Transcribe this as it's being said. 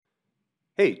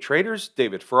Hey traders,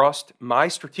 David Frost, my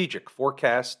strategic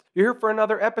forecast. You're here for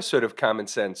another episode of Common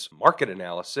Sense Market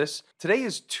Analysis. Today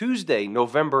is Tuesday,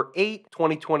 November 8,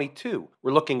 2022.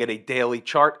 We're looking at a daily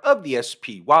chart of the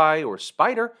SPY or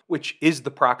Spider, which is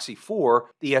the proxy for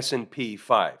the S&P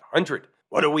 500.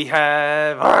 What do we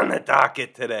have on the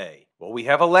docket today? Well, we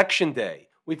have election day.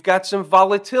 We've got some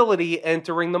volatility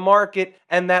entering the market,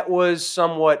 and that was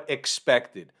somewhat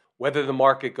expected. Whether the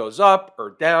market goes up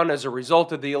or down as a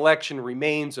result of the election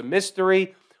remains a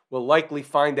mystery. We'll likely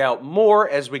find out more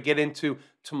as we get into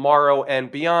tomorrow and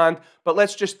beyond. But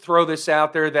let's just throw this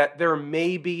out there that there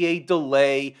may be a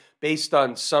delay based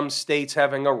on some states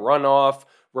having a runoff,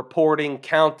 reporting,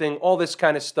 counting, all this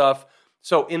kind of stuff.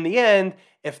 So in the end,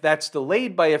 if that's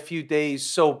delayed by a few days,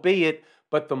 so be it.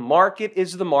 But the market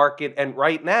is the market. And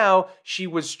right now, she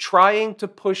was trying to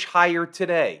push higher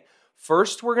today.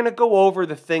 First, we're going to go over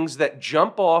the things that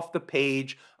jump off the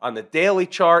page on the daily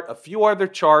chart, a few other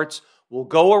charts. We'll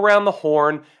go around the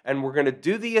horn, and we're going to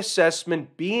do the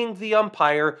assessment, being the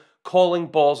umpire, calling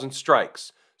balls and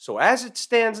strikes. So as it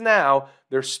stands now,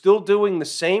 they're still doing the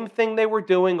same thing they were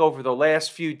doing over the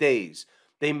last few days.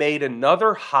 They made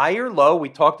another higher low. We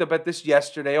talked about this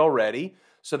yesterday already.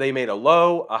 So they made a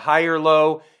low, a higher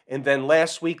low, and then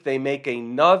last week they make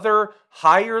another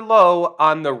higher low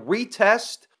on the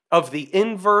retest of the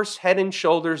inverse head and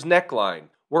shoulders neckline.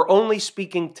 We're only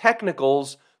speaking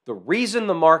technicals. The reason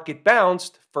the market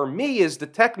bounced, for me, is the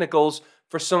technicals.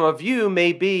 For some of you,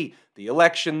 may be the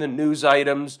election, the news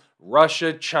items,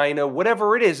 Russia, China,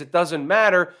 whatever it is, it doesn't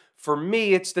matter. For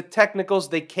me, it's the technicals.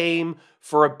 They came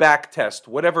for a back test.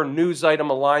 Whatever news item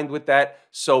aligned with that,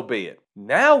 so be it.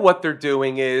 Now what they're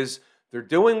doing is, they're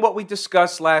doing what we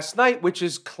discussed last night, which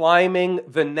is climbing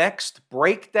the next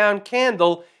breakdown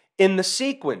candle in the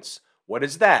sequence. What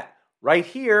is that? Right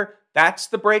here, that's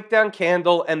the breakdown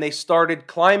candle, and they started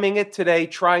climbing it today,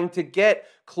 trying to get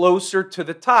closer to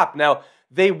the top. Now,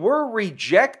 they were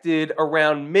rejected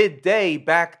around midday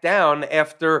back down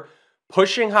after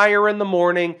pushing higher in the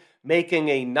morning, making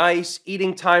a nice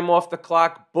eating time off the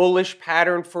clock, bullish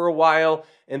pattern for a while,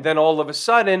 and then all of a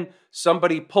sudden,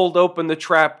 somebody pulled open the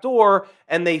trap door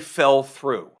and they fell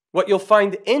through. What you'll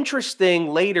find interesting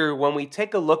later when we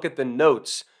take a look at the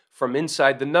notes from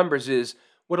inside the numbers is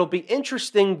what'll be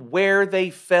interesting where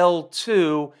they fell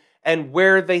to and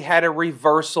where they had a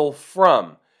reversal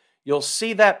from. You'll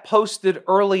see that posted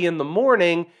early in the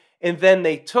morning, and then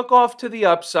they took off to the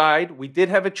upside. We did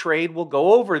have a trade. We'll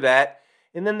go over that.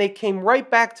 And then they came right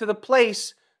back to the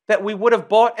place that we would have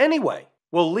bought anyway.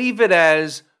 We'll leave it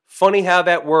as funny how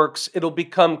that works. It'll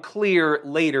become clear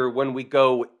later when we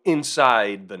go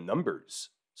inside the numbers.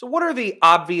 So what are the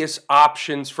obvious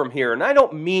options from here? And I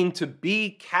don't mean to be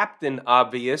Captain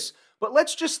Obvious, but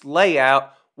let's just lay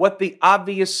out what the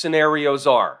obvious scenarios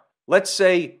are. Let's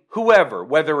say whoever,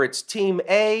 whether it's Team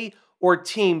A or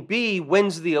Team B,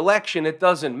 wins the election, it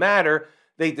doesn't matter.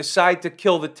 They decide to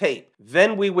kill the tape.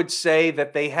 Then we would say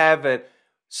that they have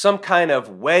some kind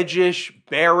of wedgish,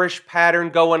 bearish pattern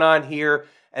going on here,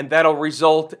 and that'll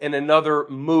result in another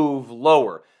move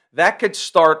lower. That could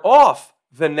start off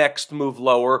the next move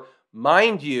lower.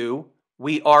 Mind you,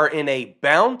 we are in a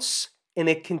bounce in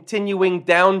a continuing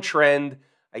downtrend.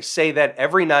 I say that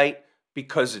every night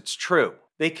because it's true.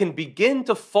 They can begin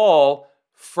to fall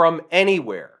from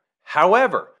anywhere.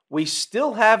 However, we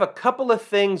still have a couple of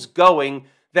things going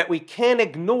that we can't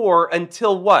ignore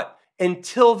until what?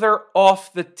 Until they're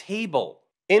off the table.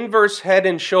 Inverse head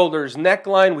and shoulders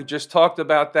neckline, we just talked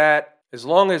about that. As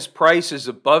long as price is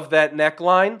above that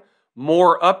neckline,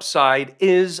 more upside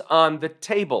is on the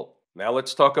table. Now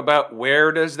let's talk about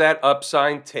where does that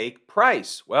upside take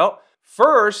price? Well,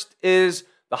 first is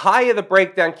the high of the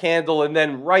breakdown candle, and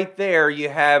then right there you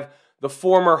have the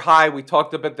former high. We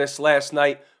talked about this last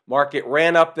night. Market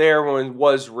ran up there and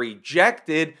was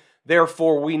rejected.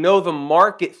 Therefore, we know the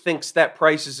market thinks that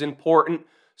price is important.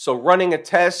 So running a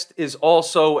test is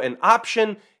also an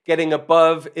option. Getting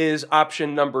above is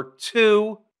option number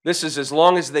 2. This is as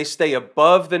long as they stay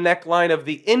above the neckline of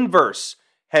the inverse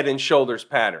head and shoulders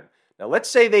pattern. Now, let's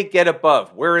say they get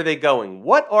above. Where are they going?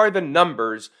 What are the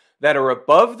numbers that are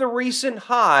above the recent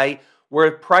high where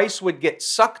price would get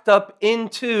sucked up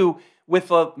into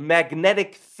with a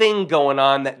magnetic thing going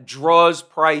on that draws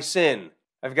price in?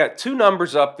 I've got 2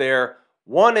 numbers up there.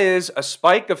 One is a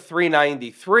spike of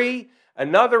 393.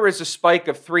 Another is a spike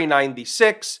of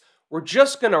 396. We're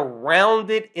just going to round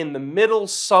it in the middle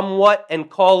somewhat and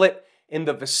call it in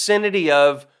the vicinity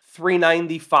of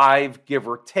 395, give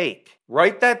or take.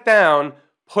 Write that down,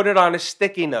 put it on a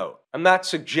sticky note. I'm not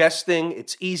suggesting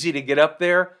it's easy to get up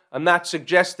there. I'm not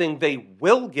suggesting they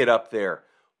will get up there.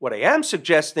 What I am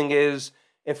suggesting is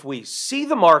If we see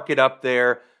the market up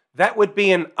there, that would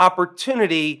be an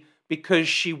opportunity because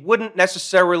she wouldn't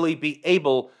necessarily be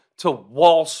able to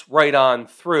waltz right on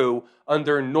through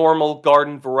under normal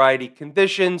garden variety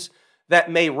conditions.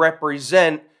 That may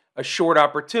represent a short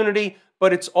opportunity,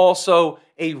 but it's also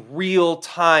a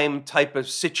real-time type of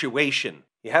situation.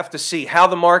 You have to see how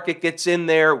the market gets in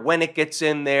there, when it gets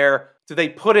in there. Do they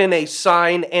put in a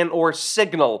sign and or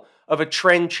signal of a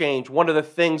trend change? One of the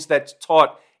things that's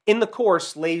taught in the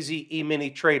course, Lazy E-mini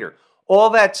Trader. All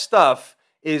that stuff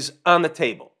is on the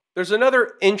table. There's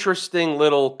another interesting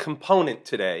little component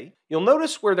today. You'll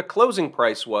notice where the closing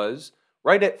price was,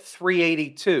 right at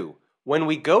 382. When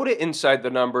we go to Inside the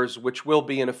Numbers, which will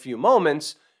be in a few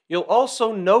moments, you'll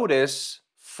also notice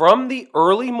from the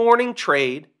early morning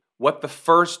trade what the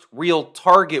first real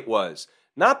target was.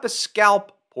 Not the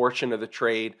scalp portion of the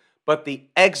trade, but the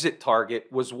exit target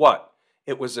was what?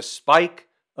 It was a spike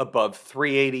above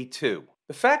 382.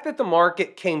 The fact that the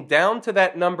market came down to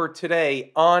that number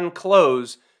today on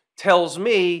close tells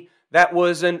me that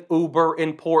was an uber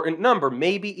important number,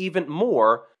 maybe even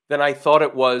more than I thought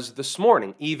it was this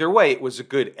morning. Either way, it was a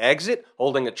good exit.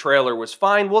 Holding a trailer was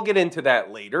fine. We'll get into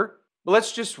that later. But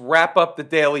let's just wrap up the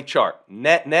daily chart.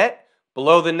 Net,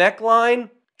 below the neckline,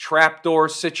 trapdoor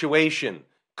situation.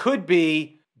 Could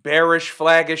be bearish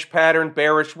flaggish pattern,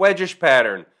 bearish wedgish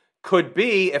pattern. Could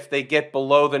be, if they get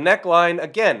below the neckline,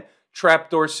 again,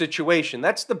 trapdoor situation.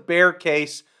 That's the bear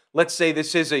case. Let's say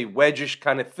this is a wedgish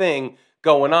kind of thing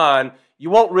going on. You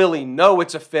won't really know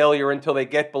it's a failure until they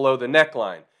get below the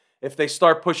neckline. If they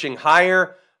start pushing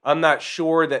higher, I'm not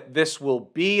sure that this will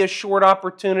be a short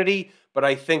opportunity, but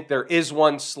I think there is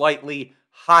one slightly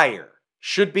higher.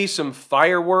 Should be some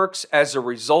fireworks as a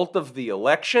result of the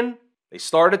election. They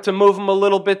started to move them a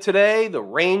little bit today. The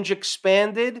range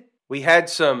expanded. We had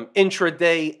some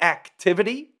intraday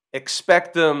activity.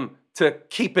 Expect them to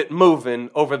keep it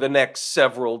moving over the next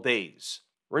several days.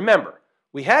 Remember,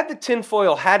 we had the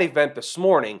tinfoil hat event this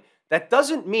morning. That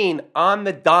doesn't mean on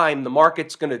the dime the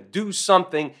market's going to do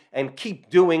something and keep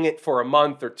doing it for a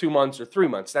month or 2 months or 3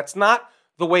 months. That's not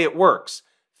the way it works.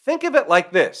 Think of it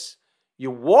like this.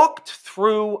 You walked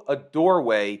through a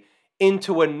doorway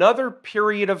into another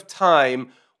period of time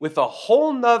with a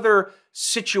whole nother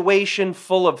situation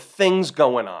full of things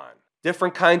going on.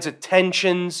 Different kinds of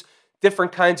tensions,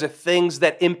 different kinds of things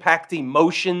that impact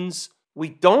emotions. We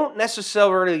don't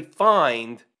necessarily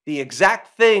find the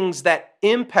exact things that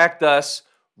impact us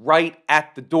right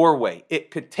at the doorway.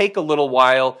 It could take a little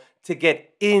while to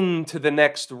get into the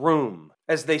next room.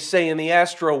 As they say in the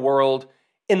astro world,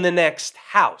 in the next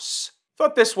house.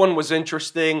 Thought this one was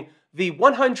interesting. The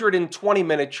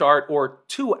 120-minute chart or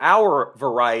 2-hour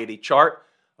variety chart,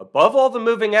 above all the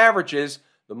moving averages,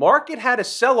 the market had a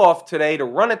sell-off today to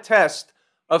run a test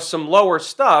of some lower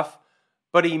stuff,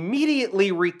 but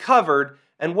immediately recovered.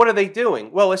 And what are they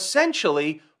doing? Well,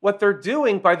 essentially, what they're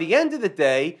doing by the end of the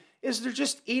day is they're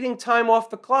just eating time off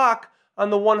the clock on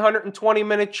the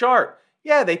 120-minute chart.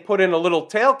 Yeah, they put in a little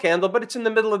tail candle, but it's in the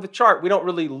middle of the chart. We don't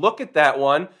really look at that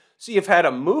one. So you've had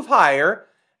a move higher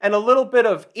and a little bit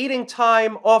of eating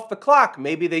time off the clock.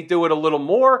 Maybe they do it a little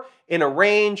more in a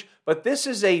range, but this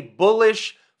is a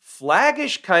bullish,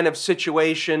 flaggish kind of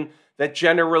situation that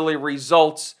generally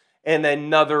results in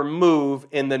another move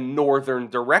in the northern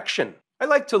direction. I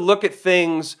like to look at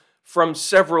things from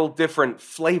several different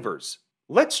flavors.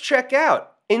 Let's check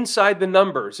out Inside the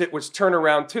Numbers. It was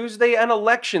Turnaround Tuesday and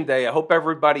Election Day. I hope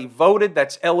everybody voted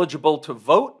that's eligible to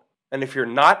vote. And if you're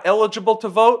not eligible to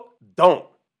vote, don't.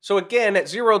 So again, at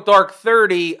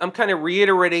 0:30, I'm kind of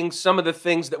reiterating some of the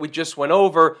things that we just went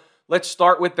over. Let's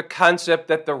start with the concept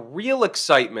that the real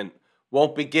excitement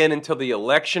won't begin until the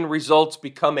election results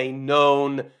become a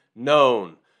known.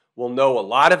 We'll know a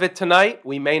lot of it tonight.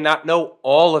 We may not know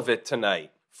all of it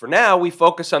tonight. For now, we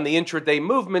focus on the intraday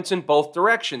movements in both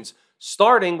directions,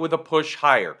 starting with a push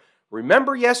higher.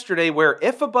 Remember yesterday where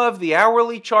if above the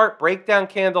hourly chart breakdown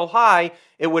candle high,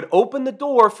 it would open the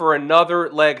door for another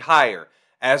leg higher.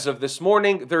 As of this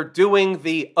morning, they're doing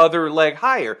the other leg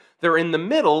higher. They're in the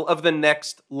middle of the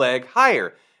next leg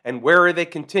higher. And where are they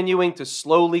continuing to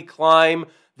slowly climb?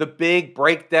 The big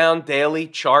breakdown daily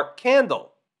chart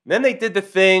candle. And then they did the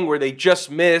thing where they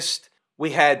just missed.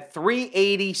 We had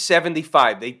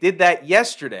 380.75. They did that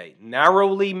yesterday,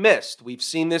 narrowly missed. We've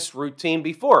seen this routine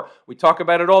before. We talk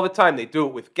about it all the time. They do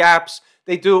it with gaps.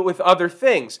 They do it with other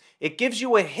things. It gives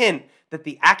you a hint that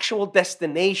the actual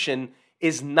destination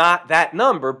is not that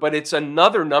number, but it's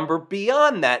another number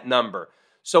beyond that number.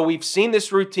 So we've seen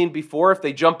this routine before. If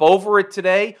they jump over it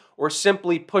today or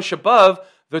simply push above,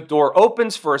 the door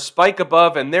opens for a spike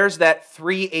above, and there's that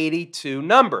 382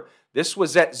 number. This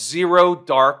was at 0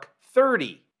 dark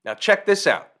 30. Now check this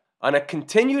out. On a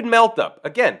continued melt up,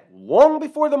 again, long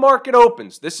before the market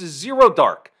opens, this is 0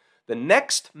 dark. The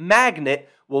next magnet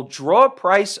will draw a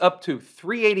price up to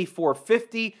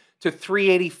 384.50 to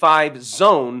 385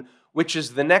 zone, which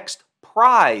is the next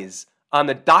prize on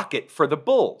the docket for the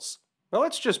bulls. Now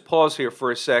let's just pause here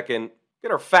for a second,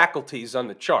 get our faculties on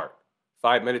the chart.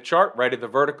 5-minute chart, right at the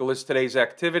vertical is today's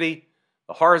activity.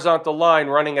 The horizontal line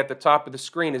running at the top of the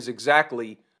screen is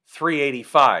exactly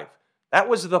 385. That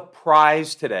was the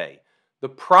prize today. The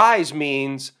prize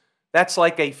means that's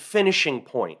like a finishing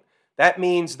point. That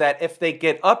means that if they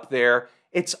get up there,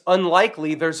 it's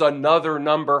unlikely there's another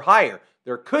number higher.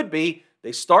 There could be.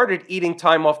 They started eating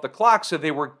time off the clock, so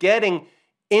they were getting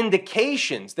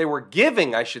indications. They were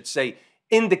giving, I should say,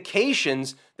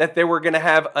 indications that they were going to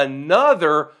have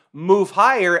another move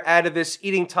higher out of this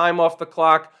eating time off the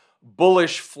clock,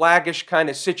 bullish, flaggish kind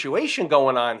of situation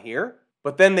going on here.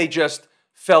 But then they just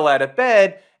fell out of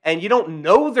bed, and you don't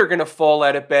know they're going to fall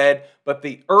out of bed, but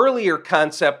the earlier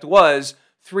concept was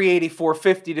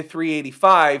 384.50 to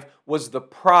 385 was the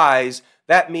prize.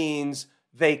 That means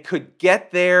they could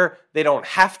get there. They don't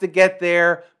have to get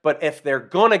there, but if they're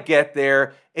going to get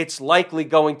there, it's likely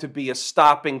going to be a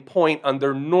stopping point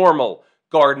under normal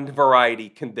garden variety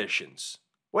conditions.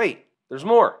 Wait, there's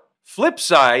more. Flip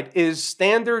side is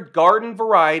standard garden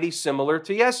variety similar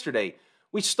to yesterday.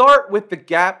 We start with the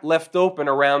gap left open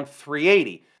around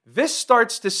 380. This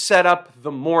starts to set up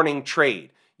the morning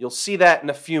trade. You'll see that in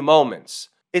a few moments.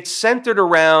 It's centered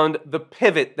around the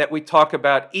pivot that we talk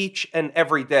about each and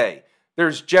every day.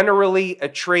 There's generally a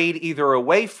trade either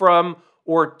away from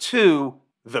or to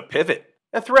the pivot.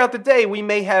 And throughout the day, we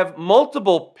may have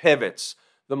multiple pivots.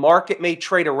 The market may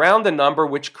trade around a number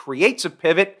which creates a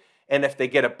pivot, and if they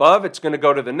get above, it's going to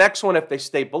go to the next one. If they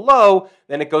stay below,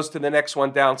 then it goes to the next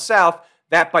one down south.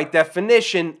 That, by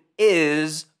definition,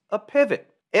 is a pivot.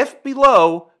 If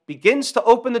below begins to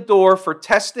open the door for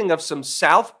testing of some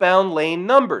southbound lane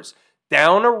numbers,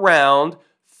 down around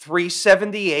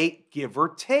 378, give or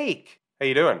take. How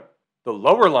you doing? The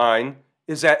lower line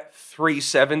is at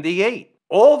 378.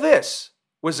 All this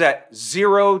was at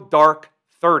 0 dark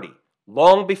 30,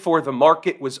 long before the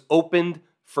market was opened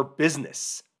for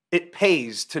business. It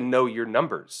pays to know your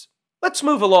numbers. Let's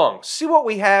move along, see what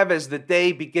we have as the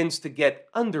day begins to get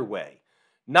underway.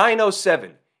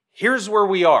 9:07, here's where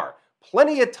we are.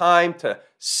 Plenty of time to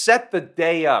set the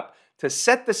day up, to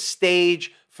set the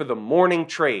stage for the morning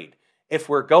trade. If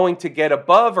we're going to get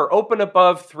above or open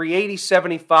above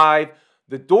 380.75,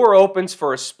 the door opens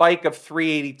for a spike of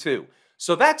 382.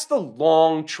 So that's the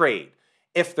long trade.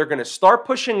 If they're going to start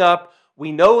pushing up,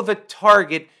 we know the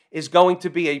target is going to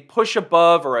be a push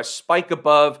above or a spike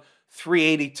above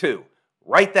 382.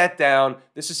 Write that down.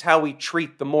 This is how we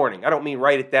treat the morning. I don't mean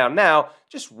write it down now.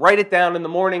 Just write it down in the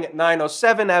morning at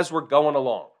 9:07 as we're going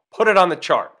along. Put it on the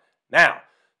chart. Now,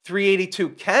 382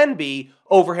 can be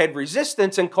overhead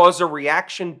resistance and cause a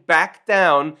reaction back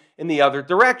down in the other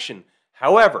direction.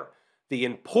 However, the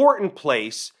important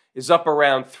place is up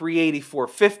around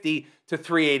 384.50 to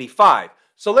 385.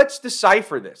 So let's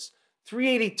decipher this.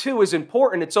 382 is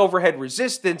important. It's overhead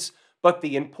resistance. But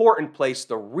the important place,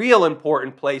 the real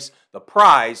important place, the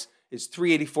prize, is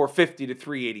 384.50 to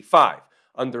 385.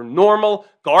 Under normal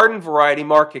garden variety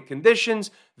market conditions,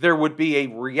 there would be a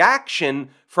reaction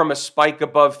from a spike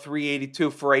above 382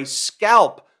 for a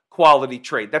scalp quality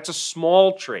trade. That's a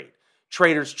small trade,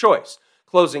 trader's choice.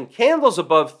 Closing candles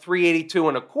above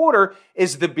 382.25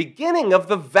 is the beginning of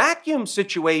the vacuum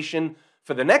situation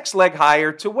for the next leg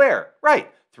higher to where?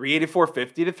 Right,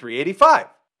 384.50 to 385.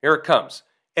 Here it comes.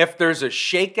 If there's a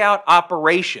shakeout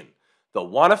operation, they'll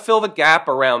want to fill the gap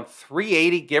around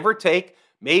 380, give or take,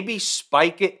 maybe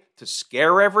spike it to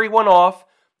scare everyone off.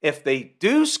 If they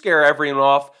do scare everyone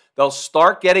off, they'll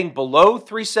start getting below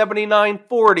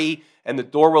 379.40 and the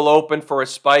door will open for a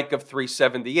spike of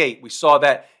 378. We saw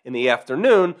that in the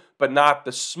afternoon, but not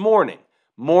this morning.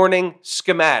 Morning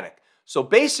schematic. So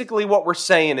basically what we're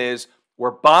saying is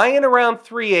we're buying around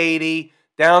 380,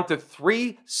 down to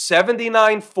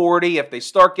 379.40. If they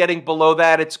start getting below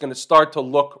that, it's going to start to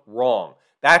look wrong.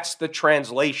 That's the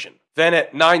translation. Then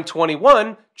at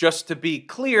 9:21, just to be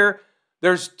clear,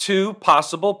 there's two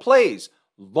possible plays.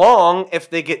 Long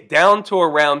if they get down to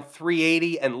around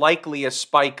 380 and likely a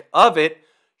spike of it.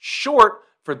 Short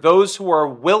for those who are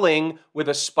willing with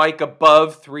a spike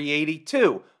above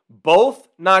 382. Both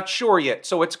not sure yet.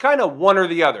 So it's kind of one or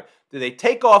the other. Do they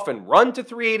take off and run to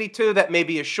 382? That may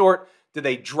be a short. Do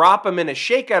they drop them in a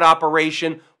shakeout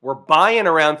operation? We're buying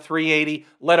around 380.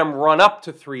 Let them run up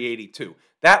to 382.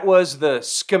 That was the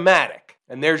schematic.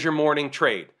 And there's your morning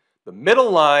trade. The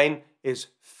middle line is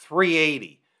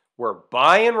 380. We're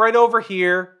buying right over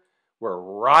here. We're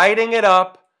riding it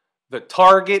up. The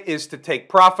target is to take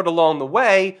profit along the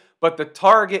way, but the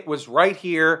target was right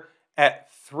here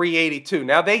at 382.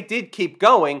 Now, they did keep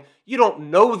going. You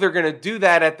don't know they're going to do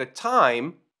that at the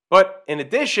time. But in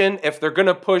addition, if they're going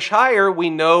to push higher, we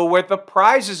know where the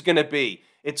price is going to be.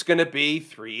 It's going to be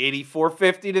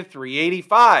 384.50 to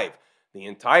 385. The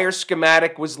entire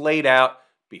schematic was laid out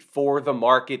before the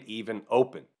market even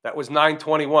opened. That was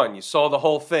 9:21. You saw the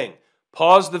whole thing.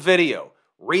 Pause the video,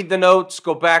 read the notes,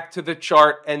 go back to the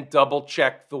chart, and double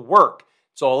check the work.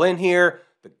 It's all in here.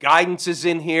 The guidance is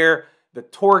in here. The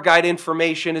tour guide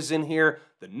information is in here.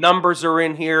 The numbers are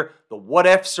in here. The what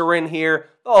ifs are in here.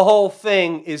 The whole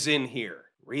thing is in here.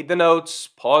 Read the notes,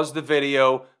 pause the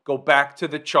video, go back to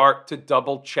the chart to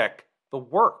double check the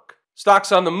work.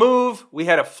 Stocks on the move. We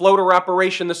had a floater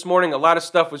operation this morning. A lot of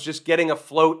stuff was just getting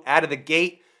afloat out of the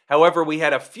gate. However, we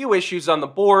had a few issues on the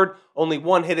board. Only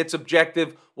one hit its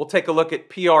objective. We'll take a look at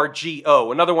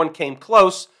PRGO. Another one came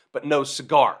close, but no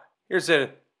cigar. Here's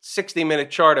a 60-minute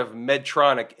chart of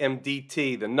Medtronic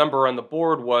MDT. The number on the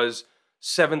board was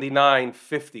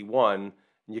 79.51. And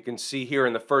you can see here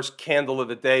in the first candle of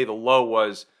the day, the low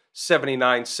was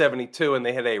 79.72, and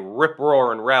they had a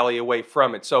rip-roar and rally away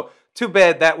from it. So too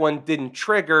bad that one didn't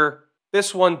trigger.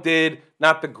 This one did.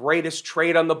 Not the greatest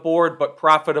trade on the board, but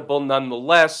profitable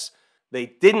nonetheless. They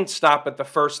didn't stop at the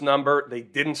first number. They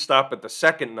didn't stop at the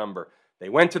second number. They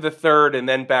went to the third and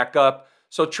then back up.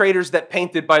 So traders that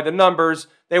painted by the numbers,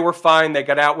 they were fine. They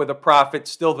got out with a profit.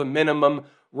 Still the minimum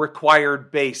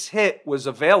required base hit was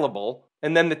available.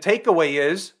 And then the takeaway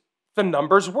is the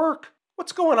numbers work.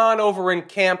 What's going on over in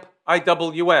Camp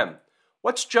IWM?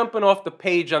 What's jumping off the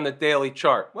page on the daily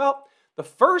chart? Well, the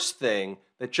first thing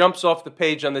that jumps off the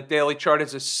page on the daily chart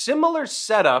is a similar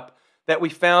setup that we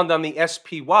found on the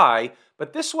SPY,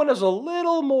 but this one is a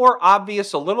little more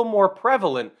obvious, a little more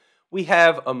prevalent. We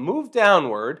have a move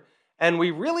downward, and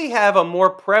we really have a more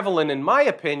prevalent, in my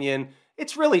opinion,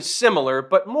 it's really similar,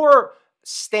 but more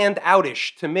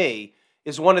standoutish to me,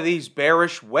 is one of these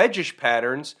bearish wedgish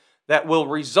patterns that will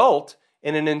result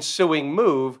in an ensuing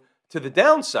move to the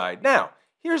downside. Now,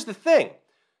 here's the thing.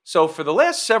 So for the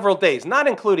last several days, not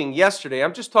including yesterday,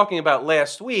 I'm just talking about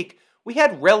last week, we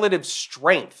had relative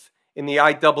strength in the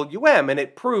IWM, and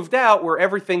it proved out where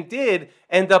everything did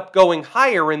end up going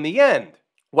higher in the end,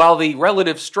 while the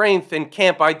relative strength in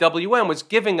Camp IWM was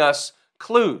giving us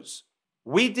clues.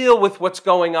 We deal with what's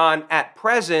going on at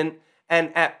present,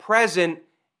 and at present,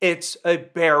 it's a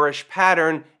bearish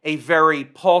pattern, a very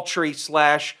paltry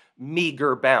 /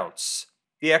 meager bounce.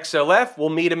 The XLF, we'll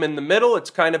meet them in the middle.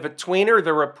 It's kind of a tweener.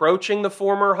 They're approaching the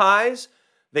former highs.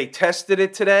 They tested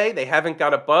it today. They haven't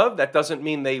got above. That doesn't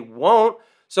mean they won't.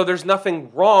 So there's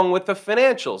nothing wrong with the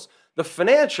financials. The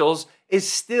financials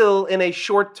is still in a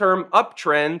short-term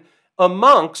uptrend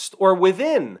amongst or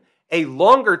within a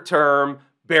longer-term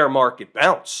bear market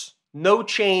bounce. No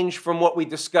change from what we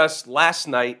discussed last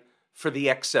night for the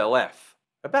XLF.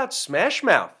 About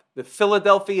Smashmouth, the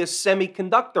Philadelphia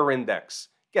Semiconductor Index.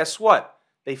 Guess what?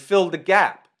 They filled the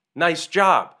gap. Nice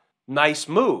job. Nice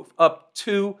move. Up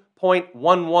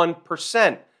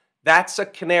 2.11%. That's a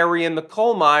canary in the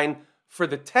coal mine for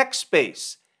the tech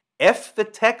space. If the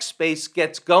tech space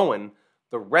gets going,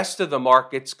 the rest of the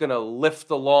market's going to lift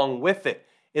along with it.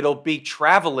 It'll be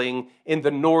traveling in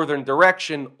the northern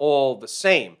direction all the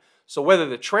same. So whether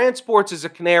the transports is a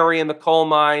canary in the coal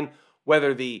mine,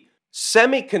 whether the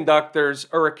semiconductors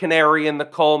are a canary in the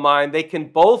coal mine, they can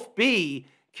both be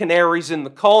canaries in the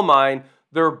coal mine.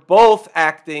 They're both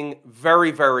acting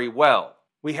very, very well.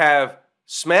 We have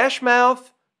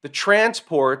Smashmouth, the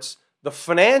transports, the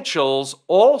financials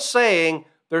all saying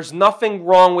there's nothing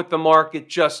wrong with the market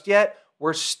just yet.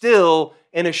 We're still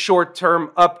in a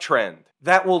short-term uptrend.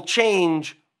 That will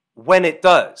change when it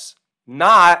does,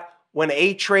 not when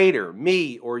a trader,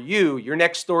 me or you, your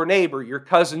next door neighbor, your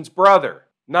cousin's brother,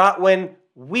 not when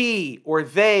we or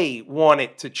they want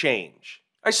it to change.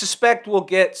 I suspect we'll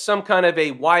get some kind of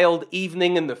a wild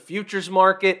evening in the futures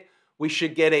market. We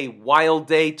should get a wild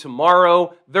day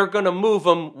tomorrow. They're going to move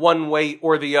them one way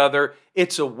or the other.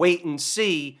 It's a wait and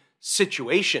see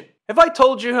situation. Have I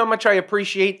told you how much I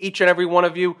appreciate each and every one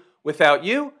of you? Without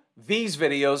you, these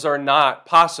videos are not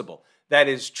possible. That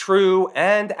is true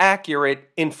and accurate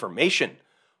information.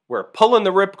 We're pulling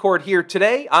the ripcord here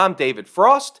today. I'm David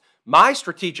Frost, my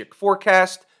strategic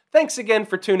forecast. Thanks again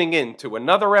for tuning in to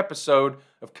another episode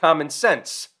of Common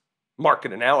Sense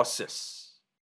Market Analysis.